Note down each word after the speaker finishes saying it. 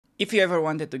If you ever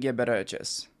wanted to get better at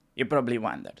chess, you probably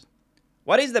wondered,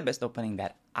 what is the best opening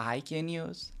that I can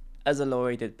use as a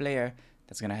low-rated player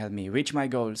that's gonna help me reach my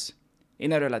goals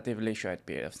in a relatively short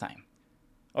period of time?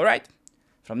 Alright,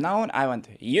 from now on I want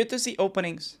you to see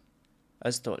openings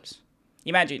as tools.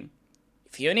 Imagine,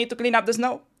 if you need to clean up the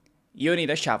snow, you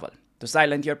need a shovel. To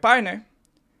silence your partner,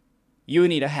 you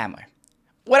need a hammer.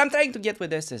 What I'm trying to get with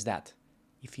this is that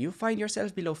if you find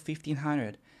yourself below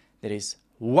 1500, there is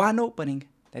one opening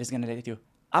that is going to let you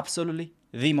absolutely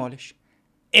demolish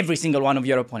every single one of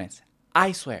your opponents.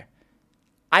 I swear,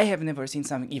 I have never seen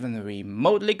something even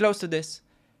remotely close to this.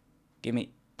 Give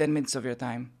me 10 minutes of your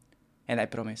time, and I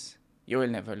promise you will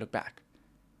never look back.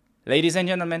 Ladies and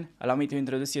gentlemen, allow me to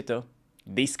introduce you to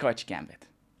the Scotch Gambit.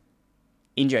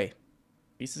 Enjoy.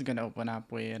 This is going to open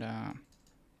up with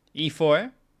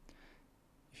e4.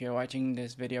 If you're watching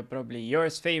this video, probably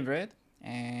yours favorite.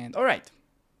 And alright,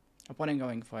 opponent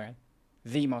going for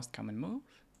the most common move.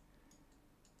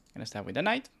 Gonna start with the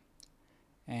knight.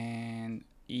 And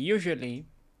usually,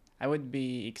 I would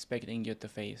be expecting you to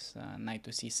face knight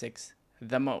to c6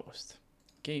 the most.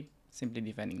 Okay, simply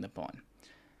defending the pawn.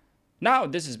 Now,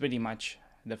 this is pretty much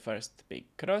the first big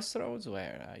crossroads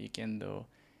where you can do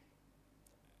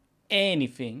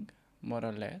anything, more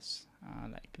or less.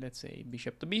 Like, let's say,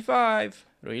 bishop to b5,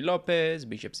 Ruy Lopez,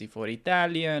 bishop c4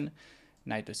 Italian,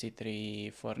 knight to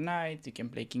c3 for knight. You can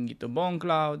play king e2 bone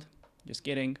cloud. Just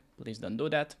kidding. Please don't do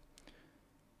that.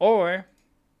 Or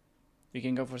you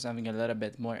can go for something a little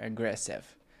bit more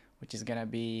aggressive, which is gonna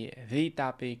be the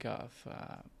topic of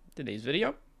today's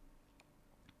video.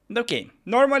 Okay,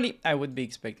 normally I would be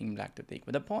expecting black to take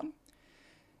with a pawn.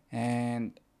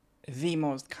 And the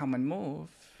most common move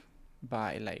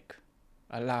by like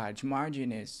a large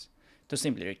margin is to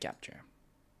simply recapture.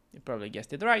 You probably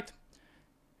guessed it right.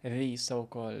 The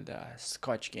so-called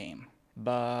Scotch game.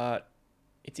 But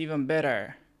it's even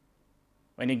better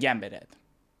when you gambit it.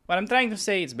 What I'm trying to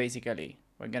say is basically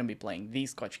we're going to be playing the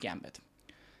Scotch Gambit.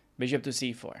 Bishop to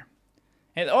c4.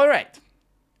 And alright,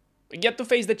 we get to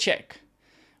face the check,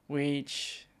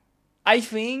 which I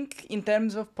think in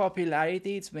terms of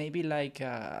popularity, it's maybe like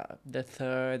the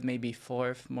third, maybe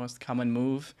fourth most common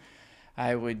move.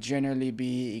 I would generally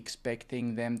be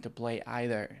expecting them to play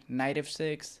either knight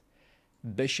f6,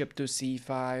 bishop to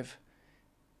c5,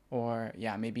 or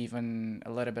yeah, maybe even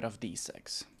a little bit of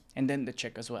d6, and then the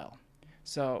check as well.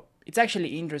 So it's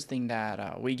actually interesting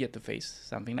that we get to face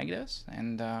something like this.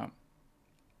 And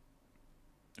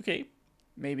okay,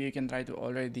 maybe you can try to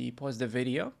already pause the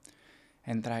video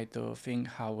and try to think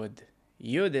how would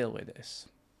you deal with this,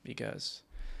 because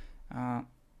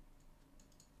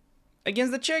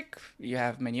against the check you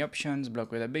have many options: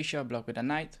 block with a bishop, block with a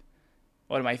knight,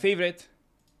 or my favorite,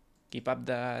 keep up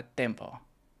the tempo.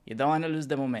 You don't want to lose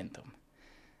the momentum.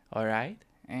 Alright,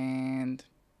 and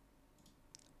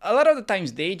a lot of the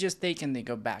times they just take and they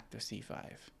go back to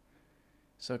c5.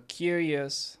 So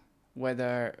curious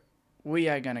whether we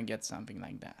are gonna get something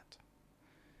like that.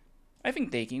 I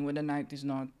think taking with the knight is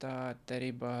not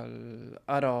terrible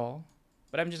at all,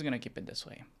 but I'm just gonna keep it this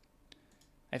way.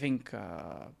 I think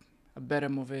a better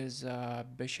move is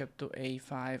bishop to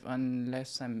a5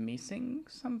 unless I'm missing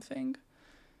something.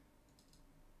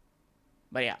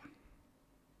 But yeah,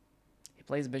 he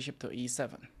plays bishop to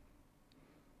e7.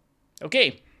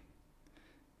 Okay,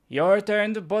 your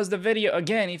turn to pause the video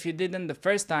again. If you didn't the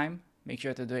first time, make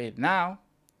sure to do it now,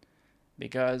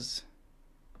 because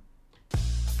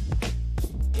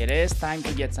it is time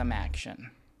to get some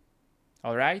action.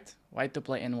 Alright, white to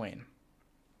play and win.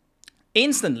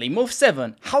 Instantly, move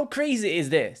 7. How crazy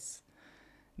is this?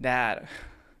 That,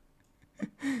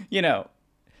 you know,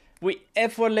 we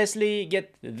effortlessly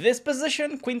get this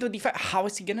position, queen to d5. How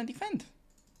is he gonna defend?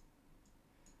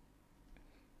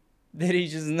 There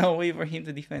is just no way for him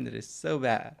to defend it. It's so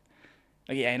bad.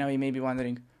 Okay, I know you may be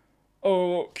wondering,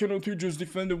 oh, cannot he just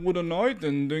defend it with a knight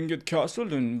and then get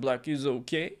castled and black is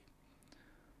okay?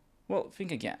 Well,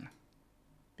 think again,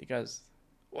 because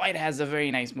white has a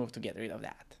very nice move to get rid of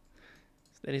that.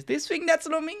 So there is this thing that's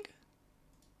looming,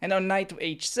 and on knight to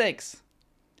h6,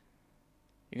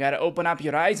 you gotta open up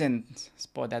your eyes and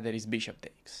spot that there is bishop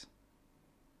takes.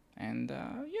 And,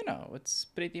 you know, it's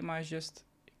pretty much just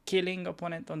killing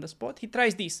opponent on the spot. He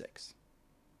tries d6.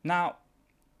 Now,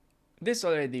 this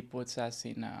already puts us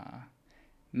in a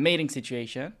mating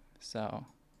situation, so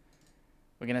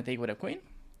we're gonna take with a queen.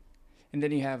 And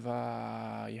then you have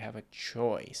a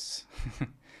choice.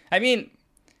 I mean,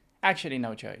 actually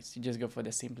no choice. You just go for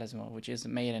the simplest move, which is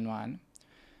mate in 1.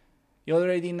 You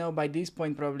already know by this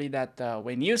point probably that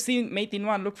when you see mate in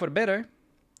 1, look for better.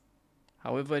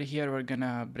 However, here we're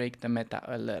gonna break the meta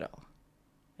a little.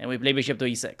 And we play bishop to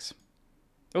e6.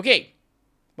 Okay.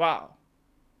 Wow.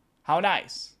 How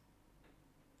nice.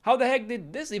 How the heck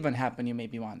did this even happen, you may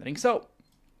be wondering. So,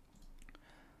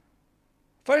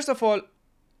 first of all,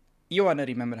 you want to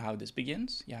remember how this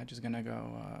begins. Yeah, just gonna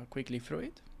go quickly through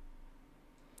it.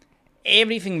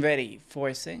 Everything very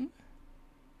forcing.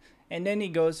 And then he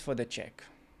goes for the check.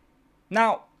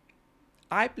 Now,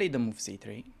 I played the move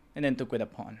c3 and then took with a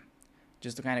pawn,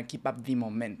 just to kind of keep up the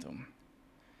momentum.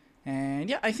 And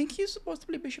yeah, I think he's supposed to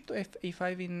play bishop to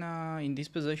a5 in this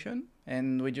position,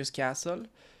 and we just castle.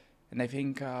 And I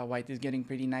think white is getting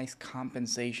pretty nice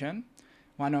compensation.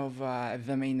 One of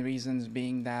the main reasons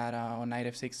being that on knight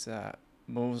f6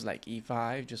 moves like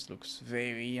e5 just looks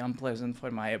very unpleasant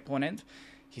for my opponent.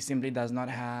 He simply does not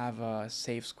have a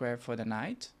safe square for the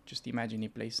knight. Just imagine he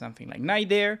plays something like knight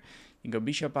there, you go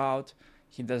bishop out.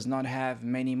 He does not have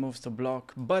many moves to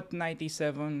block but knight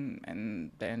e7,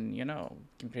 and then, you know,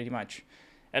 can pretty much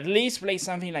at least play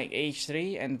something like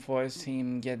h3 and force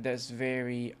him get this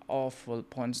very awful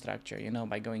pawn structure, you know,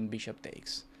 by going bishop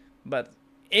takes. But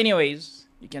anyways,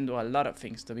 you can do a lot of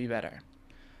things to be better.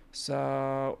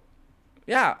 So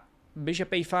yeah,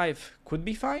 bishop a5 could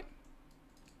be fine.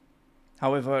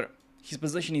 However, his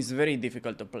position is very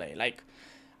difficult to play. Like,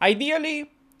 ideally,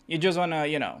 you just want to,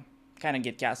 you know, kind of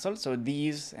get castled. So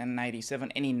these and knight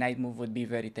e7, any knight move would be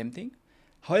very tempting.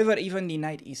 However, even the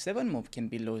knight e7 move can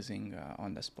be losing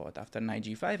on the spot after knight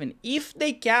g5. And if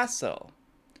they castle,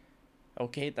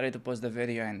 okay, try to pause the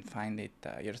video and find it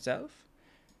yourself.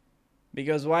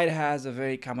 Because white has a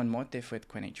very common motif with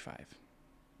queen h5.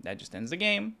 That just ends the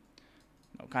game.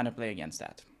 No kind of play against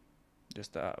that.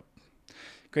 Just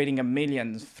creating a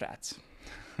million threats.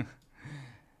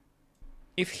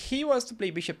 If he was to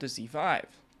play bishop to c5,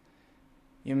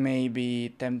 you may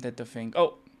be tempted to think,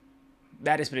 oh,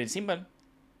 that is pretty simple.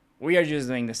 We are just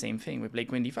doing the same thing. We play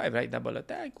queen d5, right? Double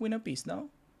attack, win a piece, no?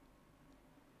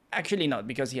 Actually not,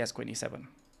 because he has queen e7.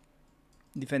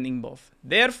 Defending both.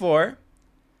 Therefore,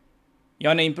 you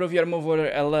want to improve your move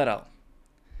order a little.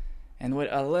 And with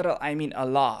a little, I mean a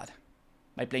lot.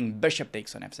 By playing bishop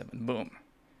takes on f7. Boom.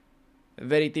 A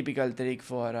very typical trick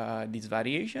for this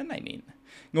variation. I mean,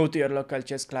 go to your local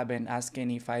chess club and ask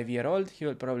any 5-year-old. He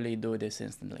will probably do this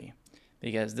instantly.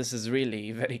 Because this is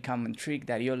really a very common trick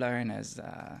that you learn as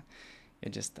you're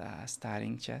just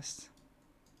starting chess.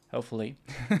 Hopefully.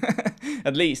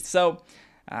 At least. So,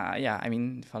 yeah, I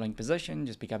mean, following position,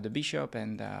 just pick up the bishop,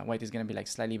 and white is going to be like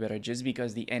slightly better just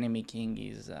because the enemy king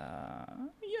is,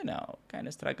 you know, kind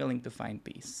of struggling to find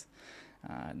peace.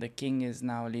 The king is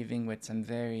now living with some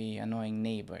very annoying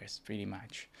neighbors, pretty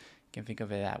much. You can think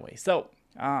of it that way. So,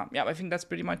 yeah, I think that's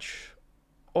pretty much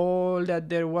all that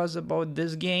there was about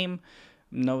this game.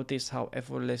 Notice how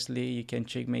effortlessly you can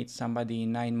checkmate somebody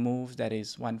in 9 moves. That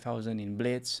is 1000 in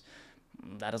blitz.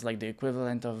 That is like the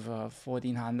equivalent of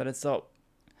 1400. So,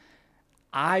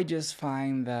 I just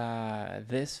find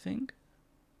this thing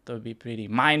to be pretty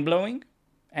mind-blowing.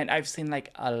 And I've seen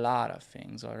like a lot of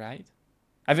things, alright?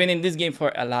 I've been in this game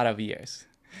for a lot of years.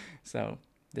 So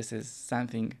this is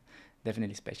something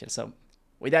definitely special. So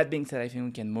with that being said, I think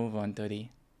we can move on to the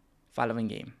following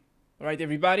game. Alright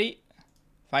everybody,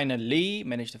 finally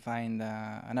managed to find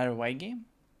another white game.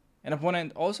 An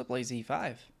opponent also plays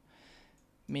e5.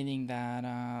 Meaning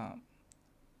that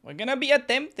we're gonna be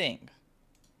attempting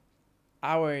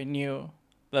our new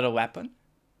little weapon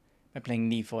by playing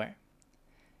d4.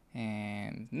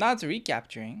 And not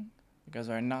recapturing, because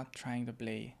we're not trying to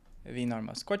play the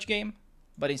normal Scotch game,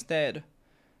 but instead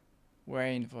we're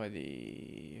in for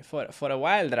the for a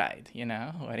wild ride, you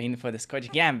know. We're in for the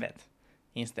Scotch Gambit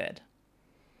instead.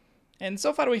 And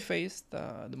so far we faced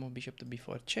the move bishop to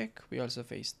b4 check. We also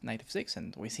faced knight f6,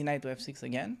 and we see knight to f6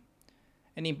 again.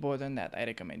 And important that I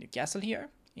recommend you castle here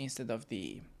instead of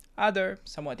the other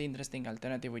somewhat interesting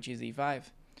alternative, which is e5.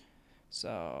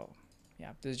 So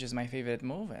yeah, this is just my favorite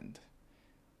move, and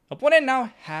opponent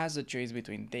now has a choice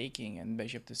between taking and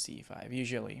bishop to c5,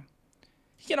 usually.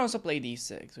 He can also play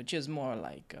d6, which is more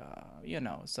like, you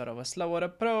know, sort of a slower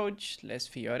approach, less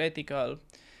theoretical.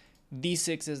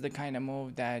 d6 is the kind of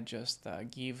move that just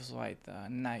gives white a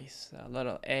nice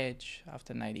little edge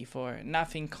after knight e4.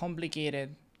 Nothing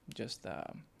complicated, just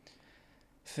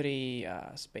free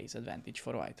space advantage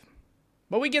for white.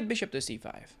 But we get bishop to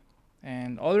c5,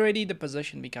 and already the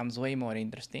position becomes way more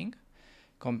interesting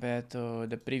compared to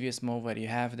the previous move where you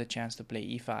have the chance to play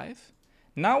e5.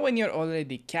 Now when you're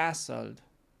already castled,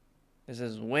 this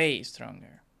is way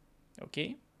stronger,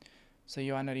 okay? So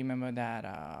you want to remember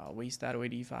that we start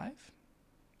with e5.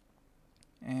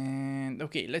 And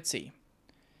okay, let's see.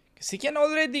 Because he can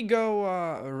already go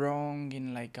wrong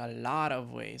in like a lot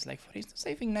of ways. Like for instance,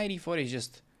 I think knight e4 is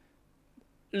just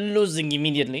losing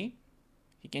immediately.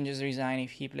 He can just resign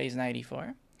if he plays knight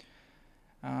e4.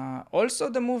 Also,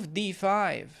 the move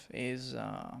d5 is,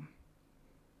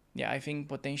 yeah, I think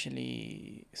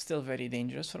potentially still very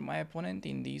dangerous for my opponent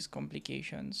in these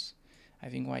complications. I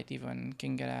think white even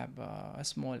can grab a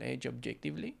small edge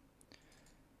objectively.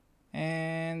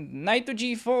 And knight to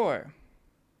g4.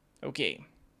 Okay,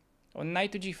 on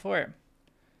knight to g4,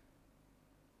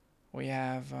 we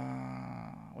have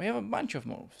a bunch of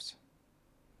moves.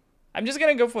 I'm just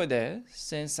gonna go for this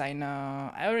since I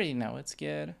already know it's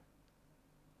good.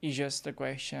 It's just a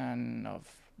question of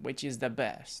which is the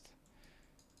best.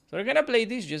 So we're gonna play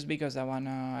this just because I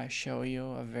wanna show you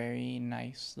a very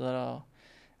nice little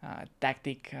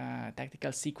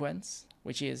tactical sequence,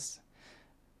 which is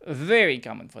very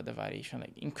common for the variation,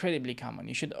 like incredibly common.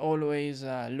 You should always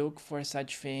look for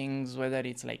such things, whether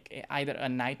it's like either a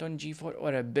knight on g4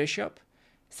 or a bishop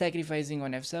sacrificing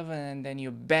on f7 and then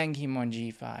you bang him on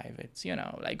g5. It's, you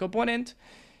know, like opponent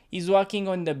is walking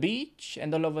on the beach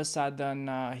and all of a sudden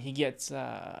he gets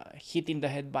hit in the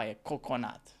head by a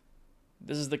coconut.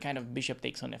 This is the kind of bishop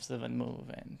takes on f7 move,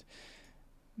 and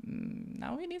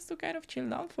now he needs to kind of chill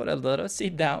down for a little,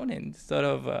 sit down and sort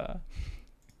of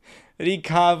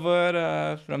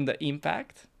recover from the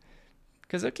impact.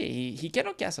 Because, okay, he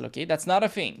cannot castle, okay? That's not a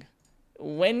thing.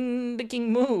 When the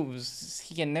king moves,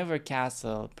 he can never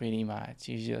castle, pretty much.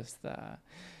 He's just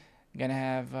gonna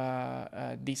have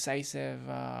a decisive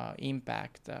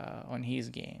impact on his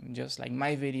game, just like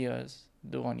my videos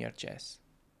do on your chess.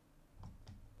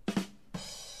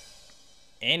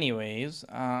 Anyways,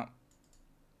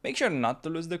 make sure not to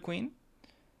lose the queen,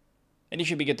 and you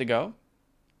should be good to go.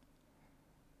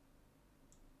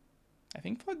 I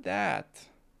think for that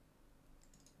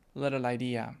little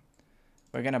idea,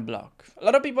 we're gonna block. A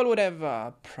lot of people would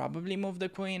have probably moved the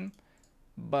queen,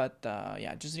 but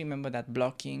yeah, just remember that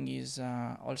blocking is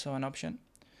also an option.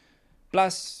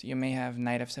 Plus, you may have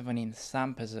knight f7 in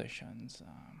some positions.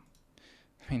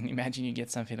 I mean, imagine you get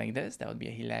something like this. That would be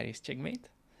a hilarious checkmate.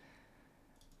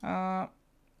 And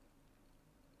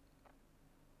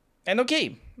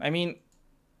okay, I mean,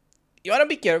 you want to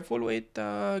be careful with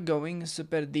going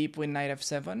super deep with knight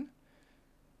f7,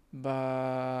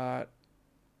 but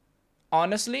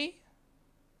honestly,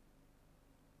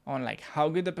 on like how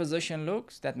good the position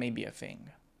looks, that may be a thing.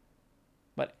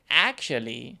 But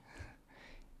actually,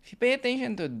 if you pay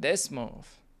attention to this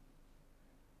move,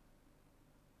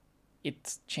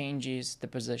 it changes the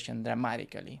position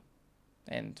dramatically,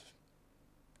 and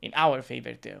in our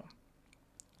favor too.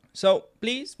 So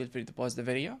please feel free to pause the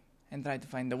video and try to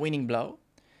find the winning blow,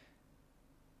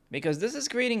 because this is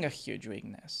creating a huge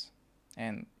weakness.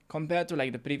 And compared to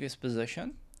like the previous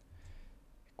position,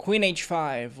 queen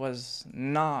h5 was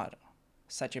not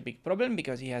such a big problem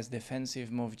because he has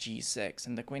defensive move g6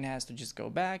 and the queen has to just go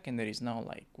back and there is no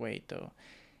like way to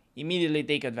immediately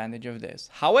take advantage of this.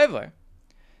 However,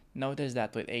 notice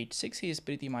that with h6 he is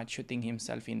pretty much shooting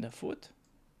himself in the foot,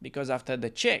 because after the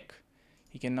check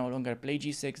he can no longer play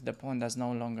g6, the pawn does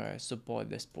no longer support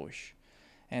this push.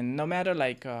 And no matter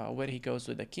like where he goes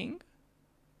with the king,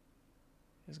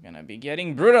 he's gonna be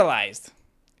getting brutalized.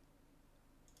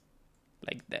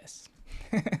 Like this.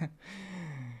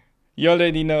 You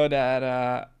already know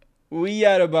that we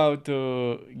are about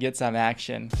to get some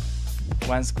action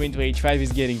once queen to h5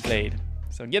 is getting played.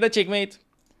 So get a checkmate,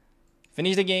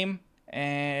 finish the game.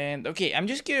 And okay, I'm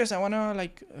just curious, I want to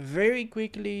like very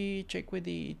quickly check with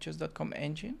the chess.com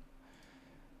engine.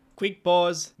 Quick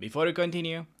pause before we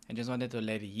continue. I just wanted to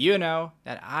let you know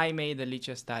that I made the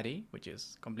Lichess study, which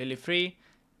is completely free.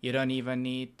 You don't even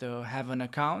need to have an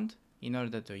account in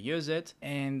order to use it.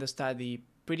 And the study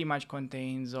pretty much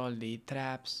contains all the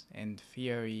traps and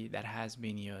theory that has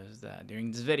been used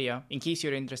during this video. In case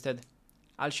you're interested,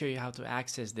 I'll show you how to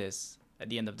access this at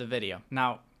the end of the video.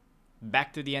 Now,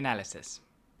 back to the analysis,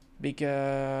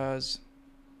 because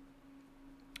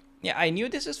yeah, I knew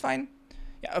this is fine.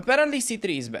 Yeah, apparently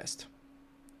c3 is best,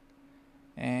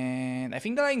 and I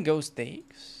think the line goes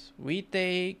takes. We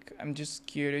take. I'm just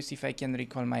curious if I can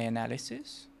recall my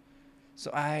analysis.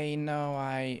 So I know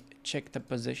I checked the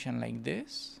position like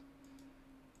this.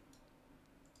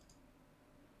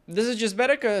 This is just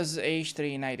better because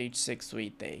h3, knight h6 we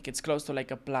take. It's close to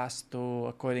like a +2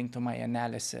 according to my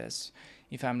analysis,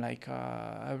 if I'm like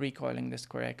recalling this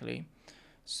correctly.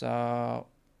 So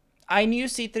I knew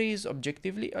c3 is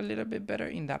objectively a little bit better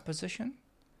in that position.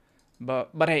 But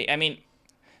hey, I mean,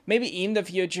 maybe in the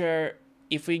future,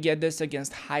 if we get this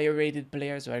against higher rated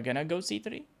players, we're gonna go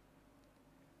c3.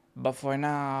 But for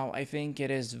now, I think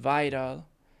it is vital,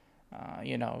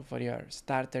 you know, for your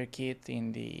starter kit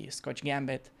in the Scotch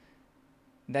Gambit,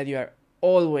 that you are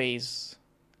always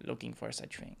looking for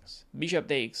such things. Bishop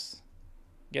takes,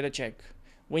 get a check,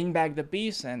 win back the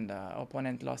piece, and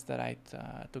opponent lost the right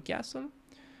to castle.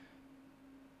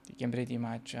 You can pretty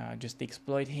much just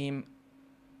exploit him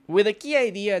with the key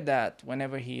idea that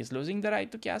whenever he is losing the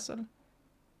right to castle,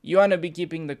 you want to be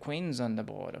keeping the queens on the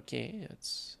board, okay?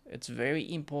 It's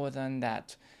very important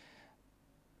that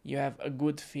you have a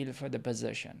good feel for the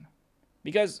position.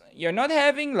 Because you're not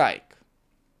having like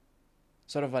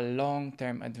sort of a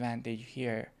long-term advantage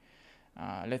here.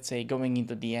 Let's say going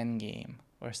into the end game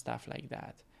or stuff like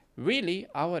that. Really,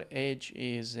 our edge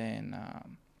is in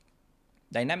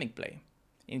dynamic play,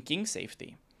 in king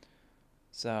safety.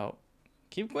 So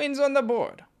keep queens on the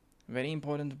board. Very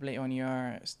important to play on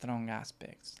your strong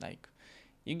aspects. Like,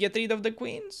 you get rid of the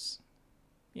queens,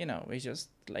 you know, it's just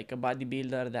like a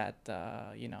bodybuilder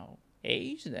that, you know,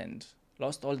 aged and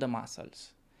lost all the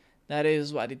muscles. That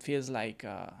is what it feels like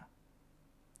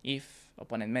if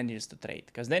opponent manages to trade,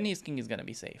 because then his king is going to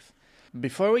be safe.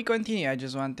 Before we continue, I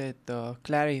just wanted to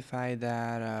clarify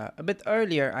that a bit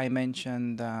earlier I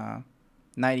mentioned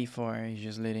 94 is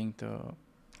just leading to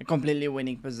a completely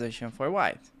winning position for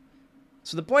white.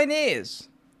 So the point is,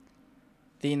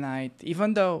 the knight,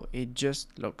 even though it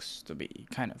just looks to be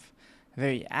kind of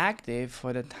very active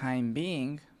for the time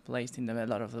being, placed in the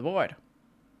middle of the board,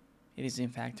 it is in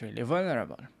fact really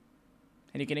vulnerable.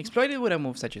 And you can exploit it with a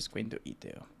move such as queen to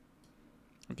e2.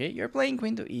 Okay, you're playing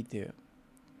queen to e2.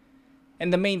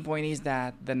 And the main point is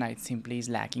that the knight simply is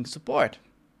lacking support.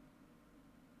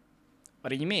 What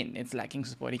do you mean? It's lacking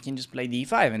support. He can just play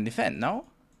d5 and defend, no?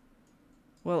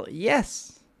 Well,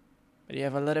 yes. But you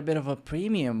have a little bit of a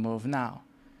premium move now.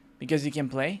 Because you can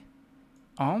play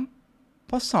en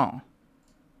passant.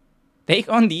 Take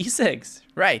on d6.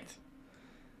 Right.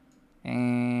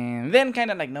 And then kind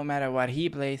of like no matter what he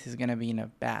plays, he's going to be in a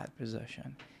bad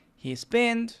position. He's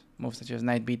pinned. Moves such as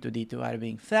knight b to d2 are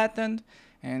being flattened.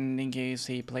 And in case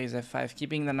he plays f5,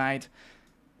 keeping the knight,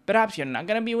 perhaps you're not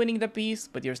going to be winning the piece,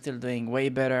 but you're still doing way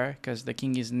better because the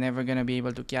king is never going to be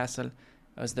able to castle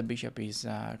as the bishop is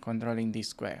controlling this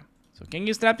square. So king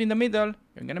is trapped in the middle.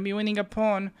 You're going to be winning a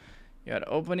pawn. You're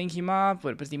opening him up.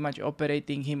 We're pretty much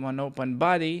operating him on open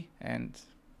body. And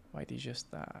white is just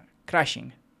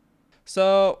crashing.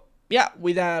 So yeah,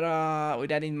 with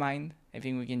that in mind, I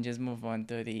think we can just move on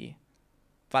to the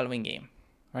following game.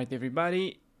 All right,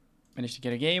 everybody. Managed to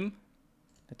get a game.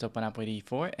 Let's open up with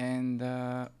e4. And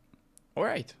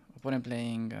alright, opponent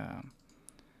playing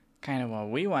kind of what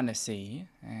we want to see.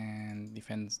 And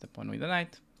defends the pawn with the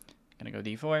knight. Gonna go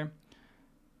d4.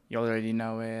 You already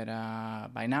know it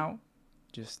by now.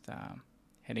 Just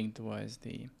heading towards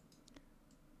the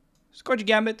Scotch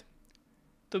Gambit.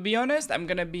 To be honest, I'm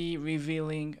gonna be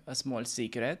revealing a small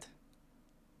secret.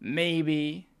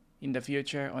 Maybe in the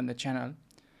future on the channel,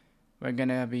 we're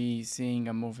gonna be seeing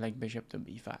a move like bishop to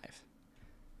b5.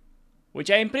 Which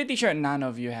I'm pretty sure none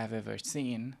of you have ever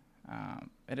seen.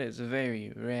 It is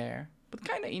very rare, but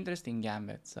kind of interesting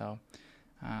gambit. So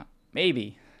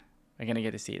maybe we're gonna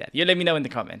get to see that. You let me know in the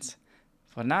comments.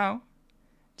 For now,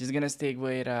 just gonna stick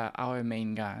with our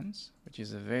main guns, which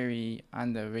is a very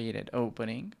underrated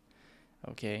opening.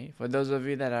 Okay, for those of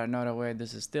you that are not aware,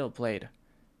 this is still played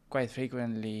quite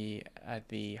frequently at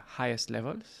the highest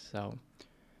levels. So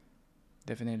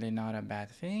definitely not a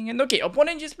bad thing. And okay,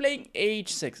 opponent just playing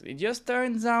h6. It just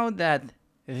turns out that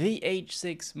the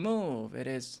h6 move, it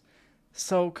is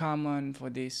so common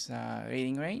for this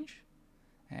rating range.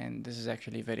 And this is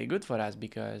actually very good for us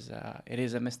because it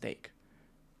is a mistake.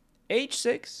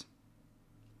 h6,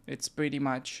 it's pretty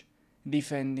much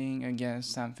defending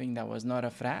against something that was not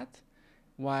a threat.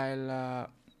 While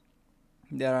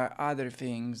there are other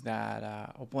things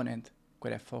that opponent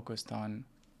could have focused on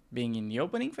being in the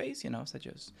opening phase, you know, such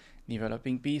as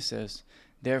developing pieces.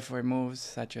 Therefore, moves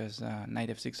such as knight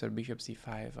f6 or bishop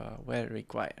c5 were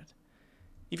required.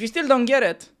 If you still don't get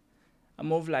it, a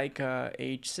move like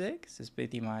h6 is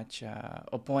pretty much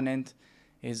opponent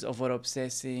is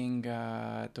over-obsessing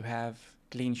to have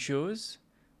clean shoes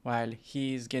while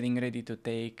he's getting ready to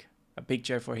take a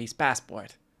picture for his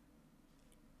passport.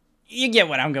 You get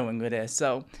what I'm going with this.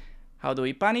 So, how do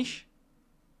we punish?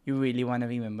 You really want to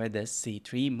remember the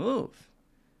c3 move.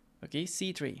 Okay,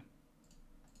 c3.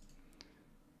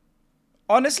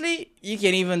 Honestly, you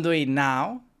can even do it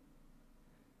now.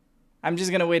 I'm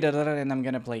just going to wait a little and I'm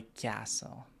going to play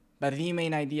castle. But the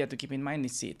main idea to keep in mind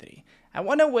is c3. I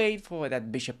want to wait for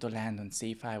that bishop to land on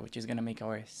c5, which is going to make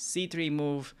our c3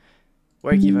 move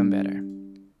work even better.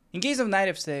 In case of knight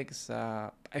f6,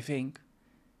 I think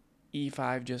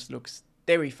e5 just looks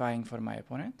terrifying for my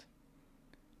opponent.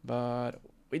 But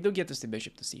we do get to see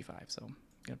bishop to c5, so I'm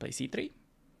going to play c3.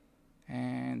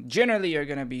 And generally, you're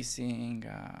gonna be seeing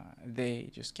they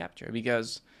just capture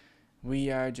because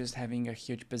we are just having a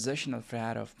huge positional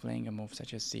threat of playing a move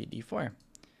such as cd4,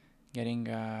 getting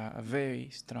a very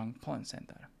strong pawn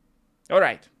center. All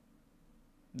right,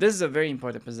 this is a very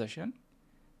important position,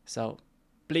 so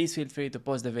please feel free to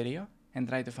pause the video and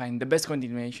try to find the best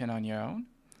continuation on your own.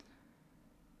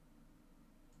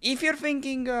 If you're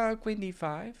thinking queen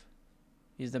d5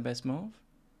 is the best move,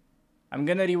 I'm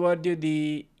gonna reward you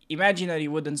the imaginary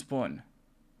wooden spoon,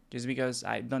 just because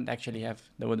I don't actually have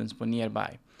the wooden spoon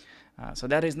nearby. So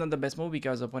that is not the best move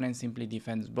because opponent simply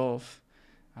defends both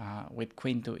with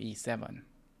queen to e7.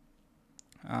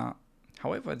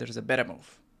 However, there's a better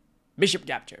move. Bishop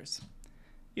captures.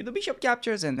 You do bishop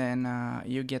captures and then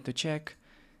you get to check,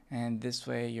 and this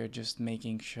way you're just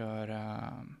making sure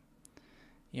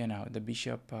you know, the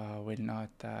bishop will not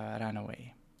run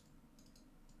away.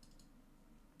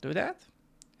 Do that.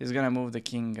 He's gonna move the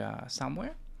king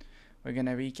somewhere. We're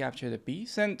gonna recapture the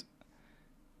piece, and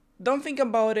don't think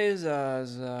about it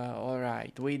as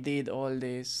alright, we did all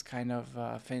this kind of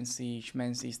fancy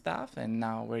schmancy stuff and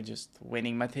now we're just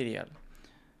winning material.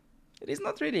 It is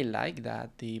not really like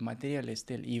that. The material is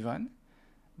still even,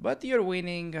 but you're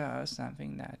winning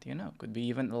something that, you know, could be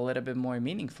even a little bit more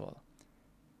meaningful,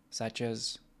 such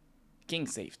as king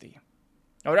safety.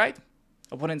 Alright,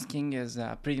 opponent's king is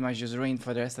pretty much just ruined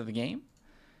for the rest of the game.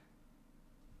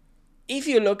 If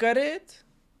you look at it,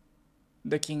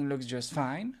 the king looks just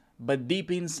fine, but deep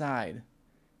inside,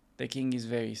 the king is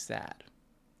very sad.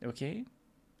 Okay?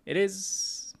 It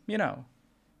is, you know,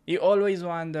 you always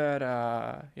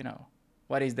wonder, you know,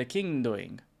 what is the king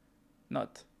doing?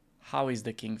 Not how is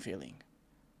the king feeling.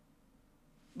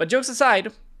 But jokes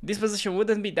aside, this position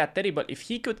wouldn't be that terrible if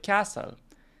he could castle,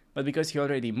 but because he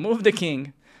already moved the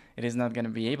king, it is not going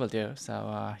to be able to,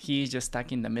 so he's just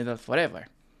stuck in the middle forever.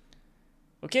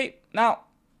 Okay, now,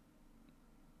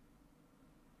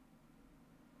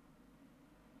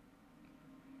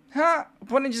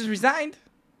 opponent just resigned?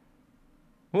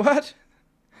 What?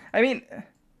 I mean,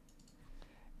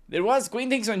 there was queen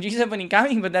takes on g7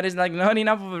 incoming, but that is like not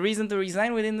enough of a reason to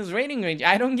resign within this rating range.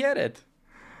 I don't get it.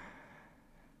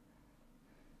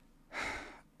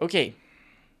 Okay.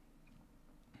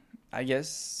 I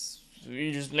guess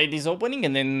we just play this opening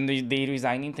and then they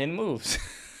resign in 10 moves.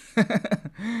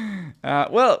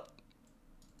 Well,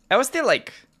 I was still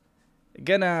like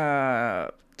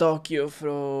gonna talk you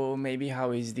through maybe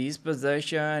how is this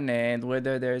position and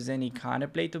whether there's any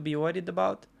counterplay to be worried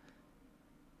about.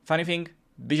 Funny thing,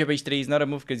 bishop h3 is not a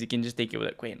move because you can just take it with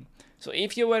a queen. So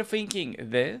if you were thinking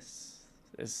this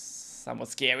is somewhat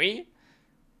scary,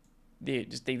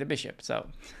 dude, just take the bishop. So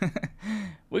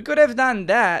we could have done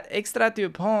that, extra 2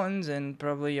 pawns, and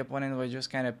probably opponent was just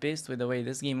kind of pissed with the way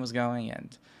this game was going,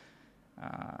 and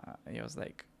he was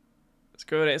like,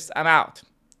 screw this, I'm out.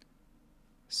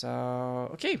 So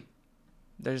okay,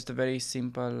 there's the very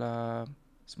simple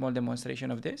small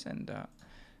demonstration of this, and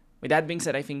with that being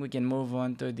said, I think we can move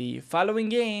on to the following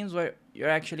games where you're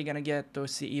actually gonna get to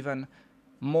see even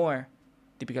more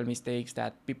typical mistakes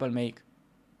that people make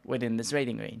within this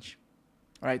rating range.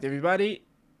 Alright, everybody,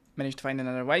 managed to find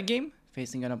another white game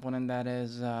facing an opponent that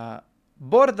is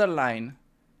borderline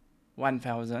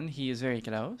 1000. He is very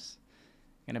close.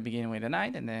 Gonna begin with a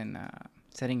knight and then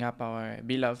setting up our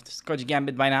beloved Scotch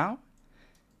Gambit by now.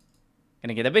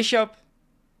 Gonna get a bishop,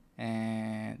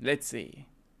 and let's see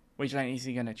which line is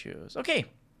he gonna choose. Okay,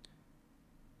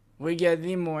 we get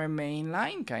the more main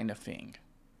line kind of thing.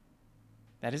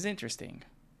 That is interesting.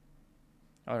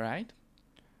 Alright,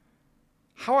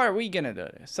 how are we gonna do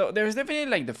this? So there's definitely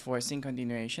like the forcing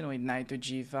continuation with knight to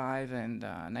g5 and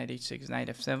knight h6, knight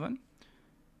f7,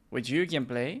 which you can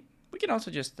play. We can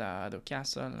also just do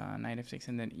castle, knight f6,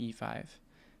 and then e5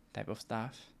 type of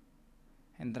stuff,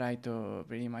 and try to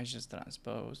pretty much just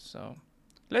transpose. So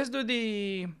let's do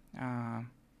the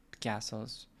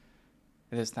castles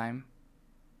this time,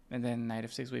 and then knight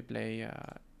f6 we play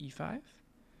e5.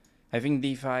 I think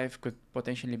d5 could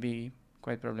potentially be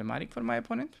quite problematic for my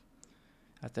opponent.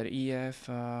 After ef,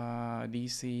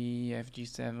 dc,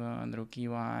 fg7, rook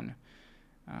e1.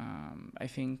 I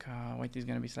think white is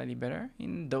going to be slightly better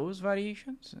in those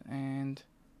variations. And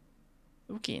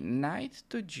okay, knight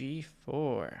to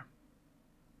g4.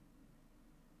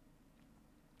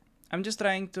 I'm just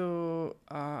trying to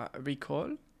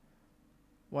recall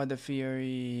what the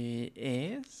theory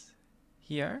is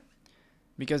here,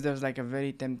 because there's like a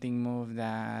very tempting move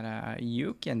that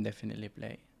you can definitely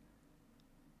play.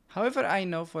 However, I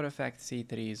know for a fact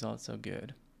c3 is also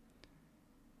good.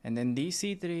 And then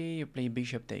dc3, you play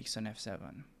bishop takes on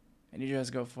f7. And you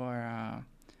just go for a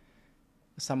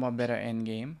somewhat better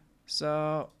endgame.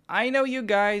 So I know you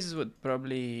guys would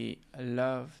probably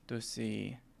love to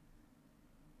see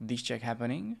this check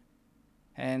happening,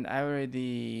 and I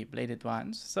already played it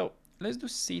once. So let's do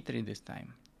c3 this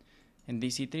time. And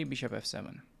dc3, bishop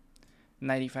f7.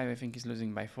 Knight e5 I think is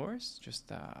losing by force,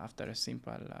 just after a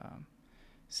simple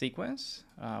sequence.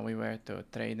 We were to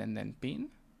trade and then pin,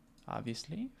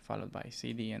 obviously, followed by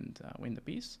cd and win the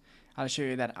piece. I'll show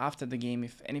you that after the game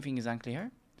if anything is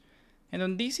unclear. And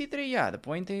on dc3, yeah, the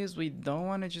point is we don't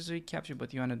want to just recapture,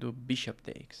 but you want to do bishop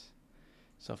takes.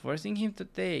 So forcing him to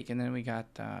take, and then we got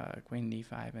queen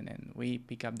d5, and then we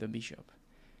pick up the bishop.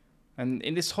 And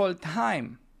in this whole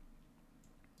time,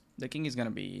 the king is going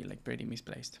to be like pretty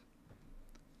misplaced.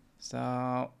 So,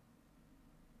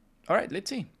 alright, let's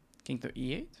see. King to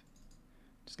e8.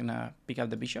 Just going to pick up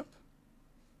the bishop.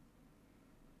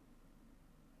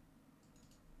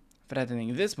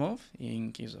 Threatening this move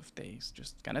in case of takes,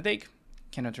 just gonna take.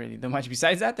 Cannot really do much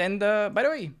besides that. And by the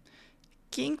way,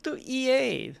 king to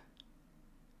e8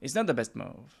 is not the best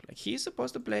move. Like, he's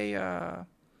supposed to play, I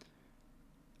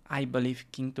believe,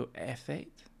 king to f8.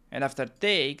 And after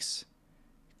takes,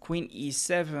 queen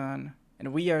e7,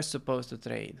 and we are supposed to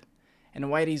trade. And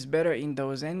white is better in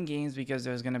those endgames because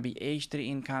there's gonna be h3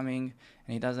 incoming,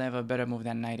 and he doesn't have a better move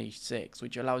than knight h6,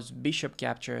 which allows bishop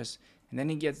captures. And then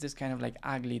he gets this kind of like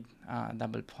ugly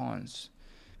double pawns.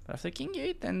 But after king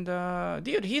 8 and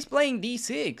dude, he's playing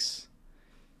d6.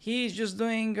 He's just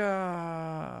doing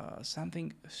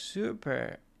something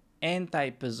super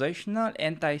anti-positional,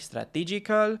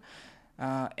 anti-strategical,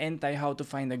 anti-how to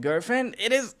find a girlfriend.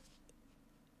 It is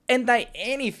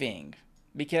anti-anything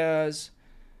because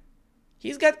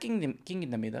he's got king in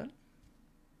the middle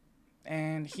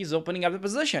and he's opening up the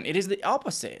position. It is the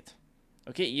opposite.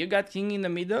 Okay, you got king in the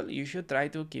middle, you should try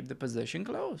to keep the position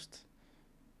closed.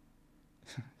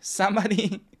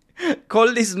 Somebody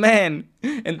call this man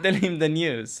and tell him the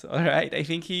news, alright? I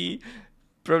think he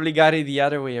probably got it the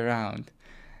other way around.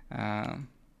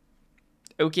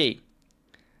 Okay.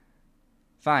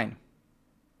 Fine.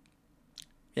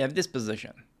 We have this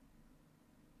position.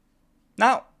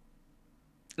 Now,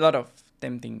 a lot of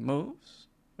tempting moves.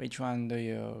 Which one do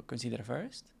you consider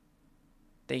first?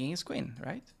 Taking his queen,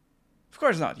 right? Of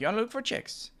course not. You want to look for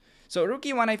checks. So rook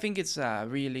e1, I think it's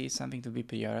really something to be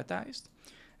prioritized.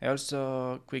 I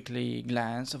also quickly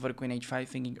glance over queen h5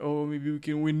 thinking, oh, maybe we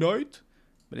can win knight.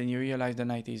 But then you realize the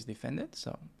knight is defended.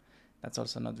 So that's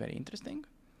also not very interesting.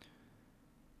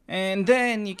 And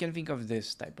then you can think of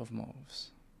this type of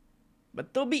moves.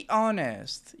 But to be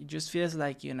honest, it just feels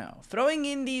like, you know, throwing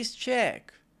in this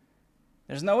check.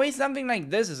 There's no way something like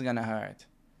this is going to hurt.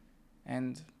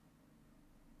 And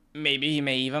maybe he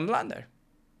may even blunder.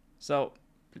 So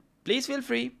please feel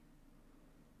free.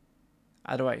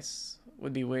 Otherwise, it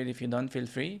would be weird if you don't feel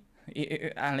free.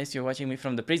 Unless you're watching me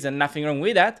from the prison, nothing wrong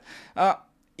with that.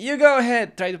 You go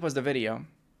ahead, try to pause the video.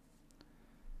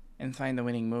 And find the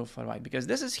winning move for white. Because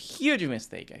this is a huge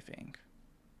mistake, I think.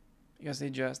 Because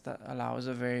it just allows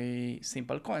a very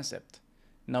simple concept.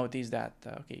 Notice that,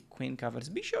 okay, queen covers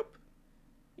bishop.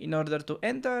 In order to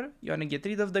enter, you want to get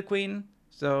rid of the queen.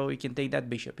 So you can take that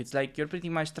bishop. It's like you're pretty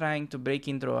much trying to break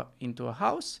into a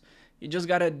house. You just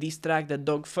gotta distract the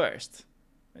dog first.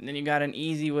 And then you got an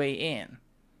easy way in.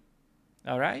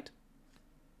 Alright?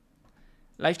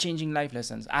 Life-changing life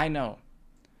lessons. I know.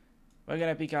 We're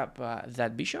gonna pick up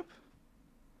that bishop.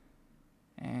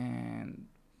 And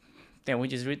then we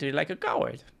just retreat like a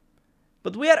coward.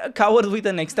 But we are a coward with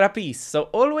an extra piece. So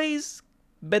always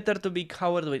better to be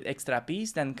coward with extra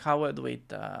piece than coward with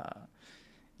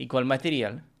equal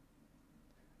material,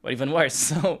 or even worse.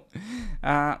 So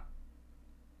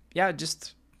yeah,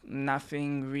 just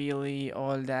nothing really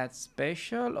all that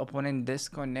special. Opponent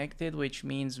disconnected, which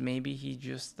means maybe he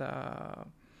just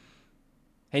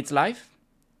hates life.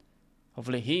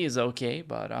 Hopefully he is okay,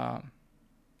 but I'm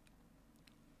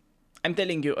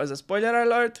telling you, as a spoiler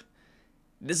alert,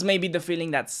 this may be the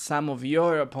feeling that some of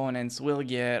your opponents will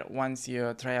get once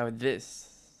you try out this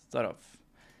sort of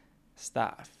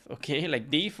stuff. Okay, like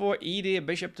d4, ed,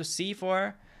 bishop to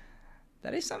c4.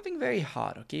 That is something very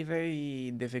hard, okay,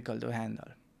 very difficult to handle.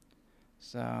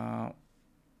 So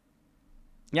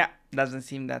yeah, doesn't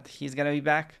seem that he's gonna be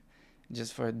back.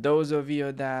 Just for those of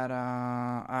you that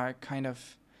are kind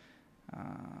of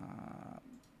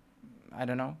I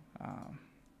don't know,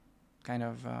 kind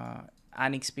of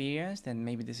unexperienced, and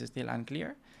maybe this is still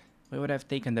unclear, we would have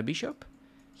taken the bishop.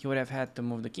 He would have had to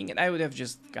move the king, and I would have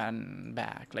just gone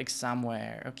back, like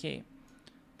somewhere, okay?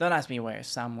 Don't ask me where,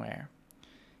 somewhere.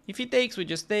 If he takes, we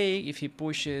just take. If he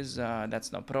pushes,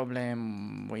 that's no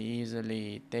problem. We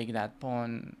easily take that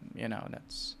pawn, you know,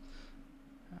 that's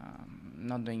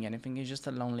not doing anything. He's just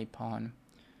a lonely pawn.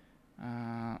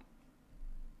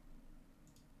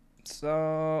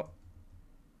 So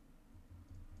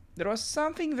there was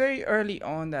something very early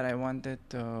on that I wanted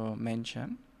to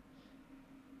mention.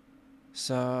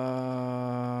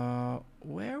 So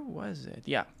where was it?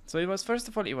 Yeah, so it was, first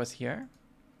of all, it was here.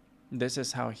 This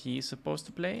is how he's supposed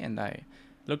to play, and I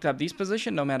looked up this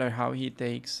position. No matter how he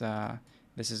takes,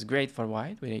 this is great for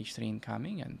white with h3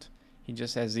 incoming, and he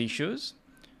just has issues.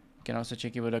 You can also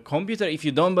check it with a computer if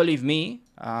you don't believe me.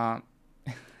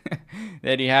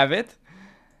 There you have it.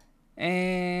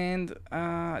 And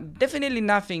definitely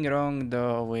nothing wrong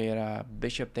though with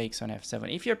bishop takes on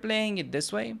f7. If you're playing it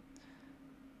this way,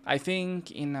 I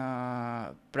think in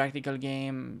a practical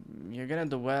game you're gonna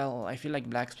do well. I feel like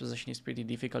black's position is pretty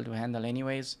difficult to handle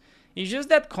anyways. It's just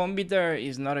that computer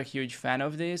is not a huge fan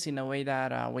of this, in a way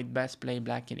that with best play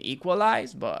black can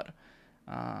equalize, but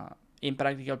in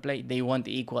practical play they won't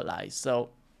equalize.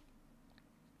 So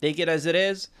take it as it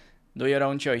is, do your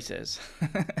own choices.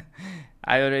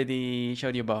 I already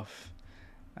showed you both.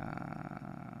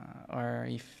 Or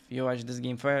if you watch this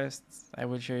game first, I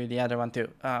will show you the other one too.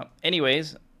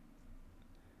 Anyways,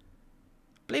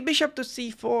 play bishop to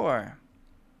c4.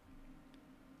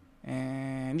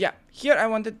 And yeah, here I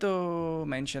wanted to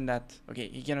mention that, okay,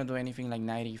 he cannot do anything like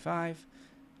knight e5,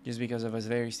 just because of a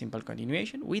very simple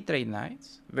continuation. We trade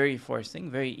knights, very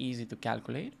forcing, very easy to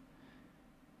calculate.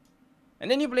 And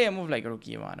then you play a move like rook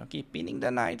e1, okay, pinning the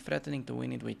knight, threatening to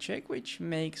win it with check, which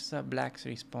makes black's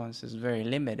responses very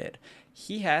limited.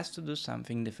 He has to do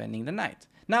something defending the knight.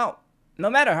 Now, no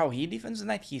matter how he defends the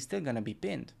knight, he's still gonna be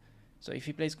pinned. So if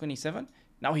he plays queen e7,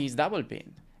 now he's double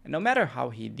pinned. And no matter how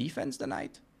he defends the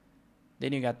knight,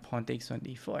 then you got pawn takes on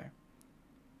d4.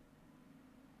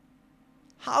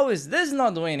 How is this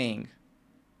not winning?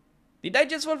 Did I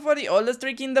just fall for the oldest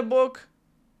trick in the book?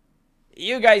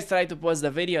 You guys try to pause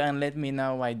the video and let me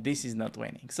know why this is not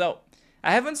winning. So,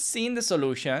 I haven't seen the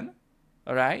solution,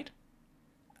 alright?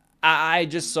 I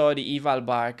just saw the eval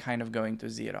bar kind of going to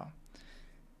 0.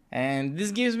 And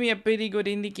this gives me a pretty good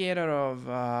indicator of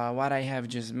what I have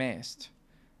just missed.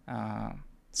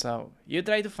 So, you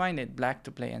try to find it, black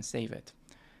to play and save it.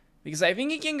 Because I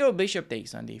think you can go bishop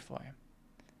takes on d4.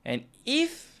 And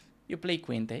if you play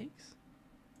queen takes,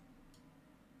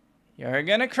 you're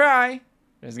gonna cry.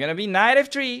 There's gonna be knight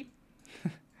f3,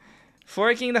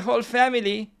 forking the whole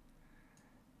family,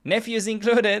 nephews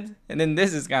included, and then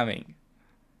this is coming.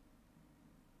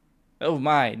 Oh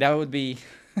my, that would be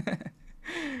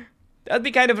that'd be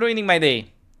kind of ruining my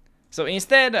day. So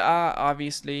instead,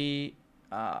 obviously,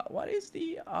 what is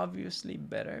the obviously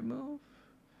better move?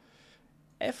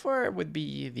 f4 would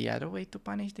be the other way to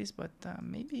punish this, but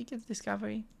maybe he gets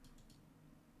discovery.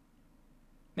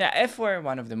 Yeah, f4,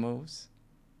 one of the moves.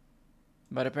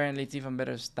 But apparently it's even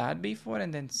better to start b4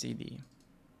 and then cd.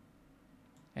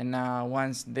 And now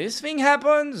once this thing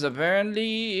happens,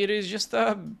 apparently it is just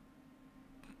an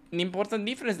important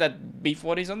difference that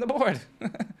b4 is on the board.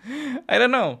 I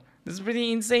don't know. This is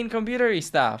pretty insane computery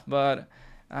stuff. But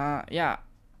yeah,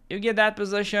 you get that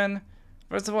position.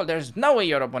 First of all, there's no way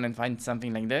your opponent finds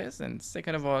something like this. And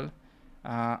second of all,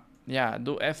 yeah,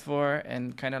 do f4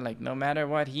 and kind of like no matter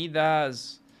what he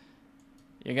does,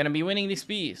 you're going to be winning this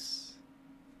piece.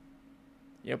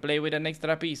 You play with an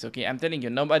extra piece, okay? I'm telling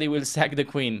you, nobody will sack the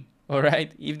queen,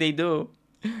 alright? If they do,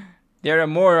 they're a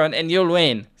moron and you'll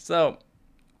win. So,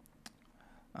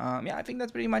 yeah, I think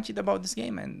that's pretty much it about this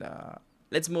game. And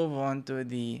let's move on to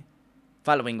the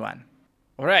following one.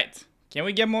 Alright, can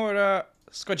we get more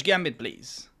Scotch Gambit,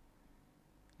 please?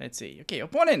 Let's see. Okay,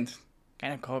 opponent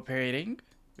kind of cooperating.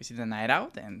 We see the knight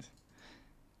out and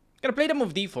gonna play the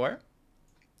move d4.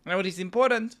 Now, what is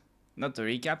important, not to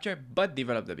recapture, but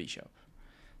develop the bishop.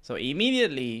 So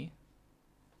immediately,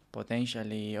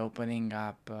 potentially opening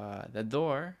up the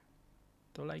door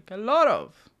to like a lot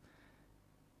of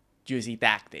juicy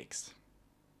tactics.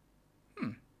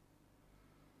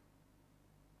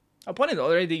 Opponent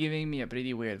already giving me a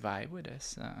pretty weird vibe with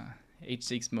this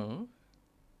h6 move.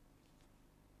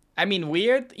 I mean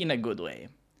weird in a good way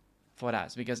for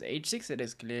us, because h6 it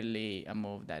is clearly a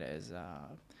move that is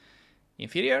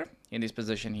inferior. In this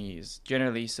position, he is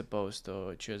generally supposed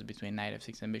to choose between knight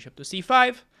f6 and bishop to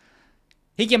c5.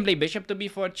 He can play bishop to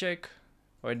b4 check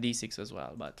or d6 as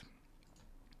well, but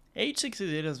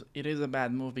h6 it is a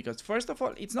bad move because first of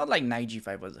all, it's not like knight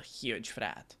g5 was a huge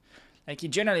threat. Like he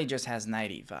generally just has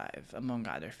knight e5 among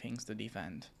other things to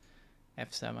defend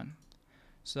f7.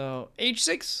 So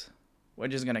h6, we're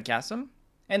just gonna castle,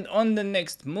 and on the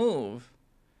next move,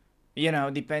 you know,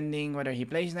 depending whether he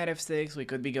plays knight f6, we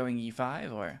could be going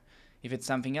e5, or if it's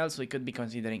something else, we could be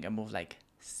considering a move like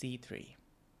c3.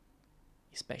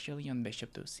 especially on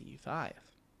bishop to c5.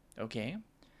 Okay,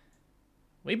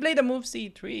 we play the move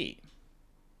c3.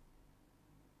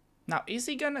 Now, is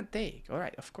he gonna take?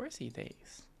 Alright, of course he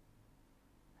takes.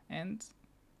 And,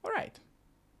 alright.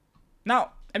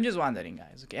 Now, I'm just wondering,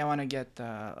 guys, okay? I want to get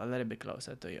a little bit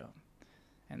closer to you.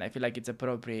 And I feel like it's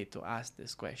appropriate to ask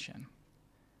this question.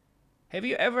 Have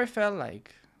you ever felt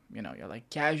like, you know, you're like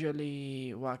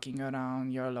casually walking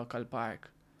around your local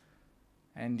park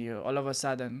and you all of a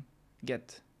sudden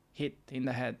get hit in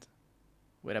the head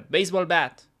with a baseball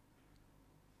bat?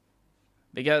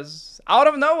 Because out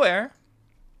of nowhere,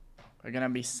 we're gonna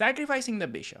be sacrificing the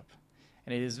bishop.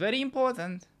 And it is very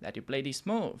important that you play this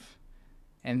move.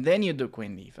 And then you do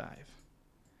queen d5.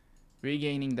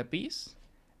 Regaining the piece.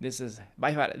 This is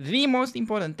by far the most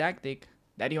important tactic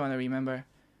that you want to remember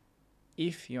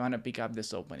if you want to pick up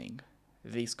this opening,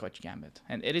 the Scotch Gambit.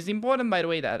 And it is important, by the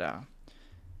way, that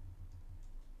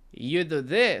you do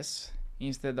this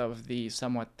instead of the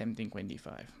somewhat tempting queen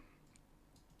d5.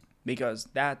 Because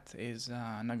that is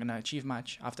not going to achieve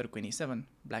much after queen e7.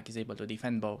 Black is able to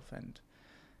defend both and,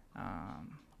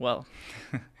 well,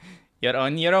 you're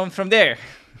on your own from there.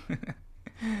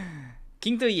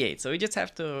 King to e8, so we just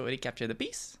have to recapture the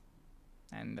piece.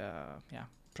 And, yeah,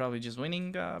 probably just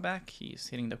winning back. He's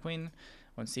hitting the queen.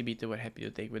 On cb2, we're happy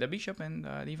to take with the bishop and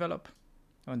develop.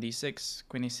 On d6,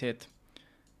 queen is hit.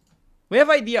 We have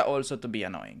idea also to be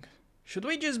annoying. Should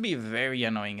we just be very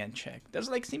annoying and check? There's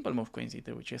like simple move queen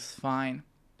c2, which is fine.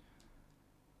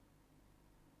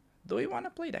 Do we want to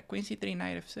play that queen c3,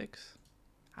 knight f6?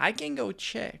 I can go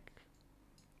check,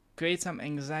 create some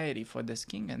anxiety for this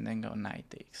king, and then go knight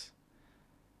takes.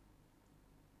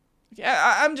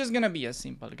 Yeah, I'm just gonna be a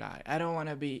simple guy. I don't want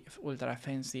to be ultra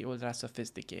fancy, ultra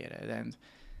sophisticated. And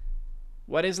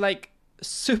what is like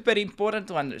super important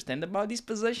to understand about these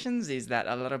positions is that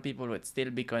a lot of people would still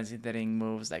be considering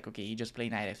moves like, okay, he just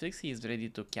played knight f6, he's ready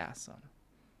to castle.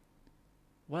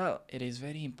 Well, it is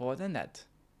very important that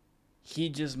he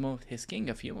just moved his king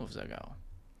a few moves ago.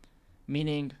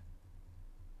 Meaning,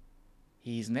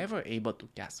 he's never able to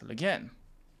castle again.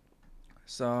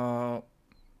 So,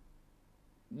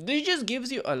 this just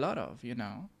gives you a lot of, you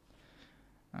know,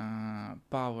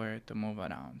 power to move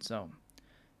around. So,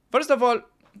 first of all,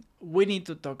 we need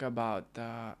to talk about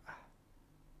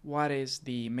what is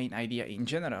the main idea in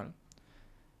general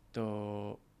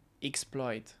to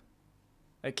exploit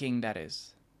a king that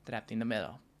is trapped in the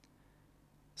middle.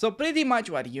 So pretty much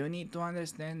what you need to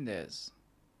understand is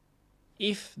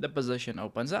if the position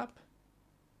opens up,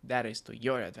 that is to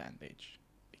your advantage.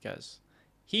 Because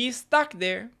he is stuck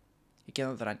there, he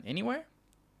cannot run anywhere,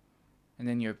 and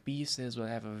then your pieces will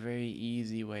have a very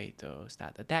easy way to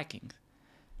start attacking.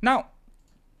 Now,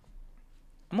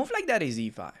 a move like that is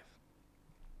e5.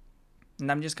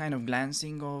 And I'm just kind of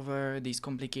glancing over these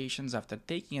complications after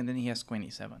taking, and then he has queen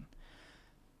e7.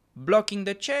 Blocking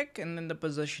the check, and then the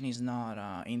position is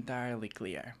not entirely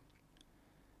clear.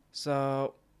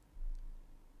 So,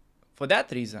 for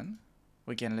that reason,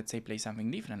 we can, let's say, play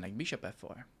something different, like bishop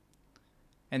f4.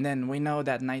 And then we know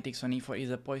that knight takes on e4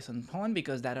 is a poison pawn,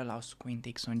 because that allows queen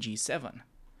takes on g7.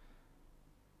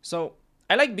 So,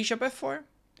 I like bishop f4.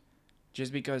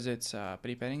 Just because it's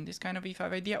preparing this kind of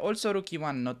e5 idea. Also rook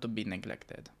e1 not to be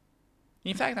neglected.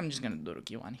 In fact, I'm just going to do rook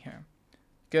e1 here.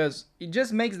 Because it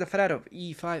just makes the threat of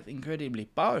e5 incredibly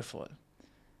powerful.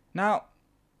 Now,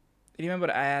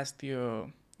 remember I asked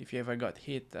you if you ever got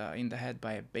hit in the head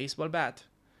by a baseball bat.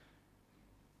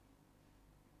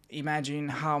 Imagine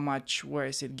how much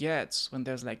worse it gets when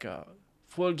there's like a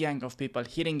full gang of people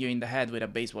hitting you in the head with a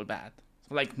baseball bat.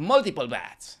 Like multiple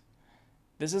bats.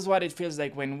 This is what it feels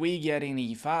like when we get in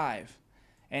e5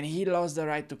 and he lost the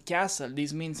right to castle.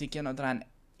 This means he cannot run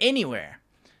anywhere.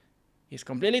 He's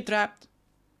completely trapped,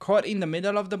 caught in the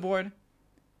middle of the board.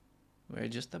 We're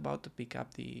just about to pick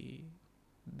up the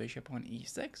bishop on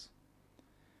e6.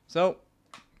 So,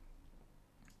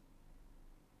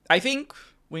 I think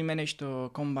we managed to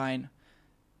combine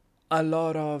a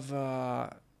lot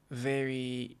of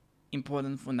very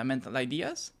important fundamental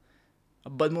ideas.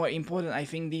 But more important, I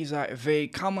think these are very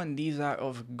common. These are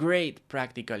of great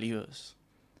practical use.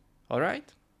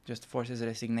 Alright? Just forces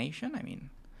resignation. I mean,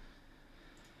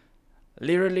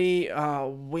 literally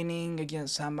winning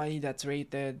against somebody that's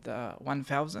rated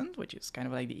 1000, which is kind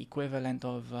of like the equivalent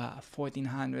of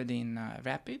 1400 in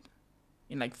Rapid,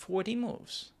 in like 40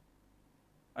 moves.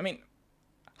 I mean,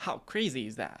 how crazy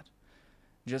is that?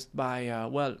 Just by,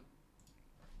 well,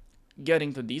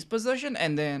 getting to this position,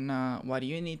 and then what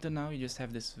you need to know, you just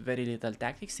have this very little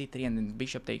tactic, c3, and then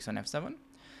bishop takes on f7.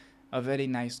 A very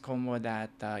nice combo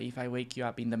that if I wake you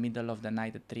up in the middle of the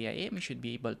night at 3 AM, you should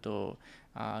be able to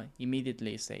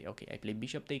immediately say, okay, I play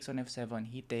bishop takes on f7,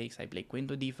 he takes, I play queen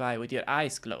to d5 with your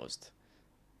eyes closed.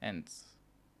 And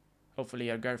hopefully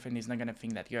your girlfriend is not gonna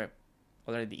think that you're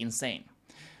already insane.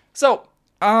 So,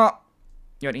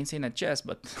 you're insane at chess,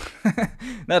 but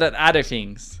not at other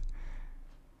things.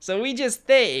 So we just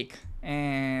take,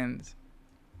 and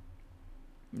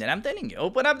then I'm telling you,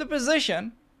 open up the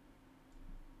position,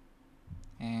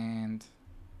 and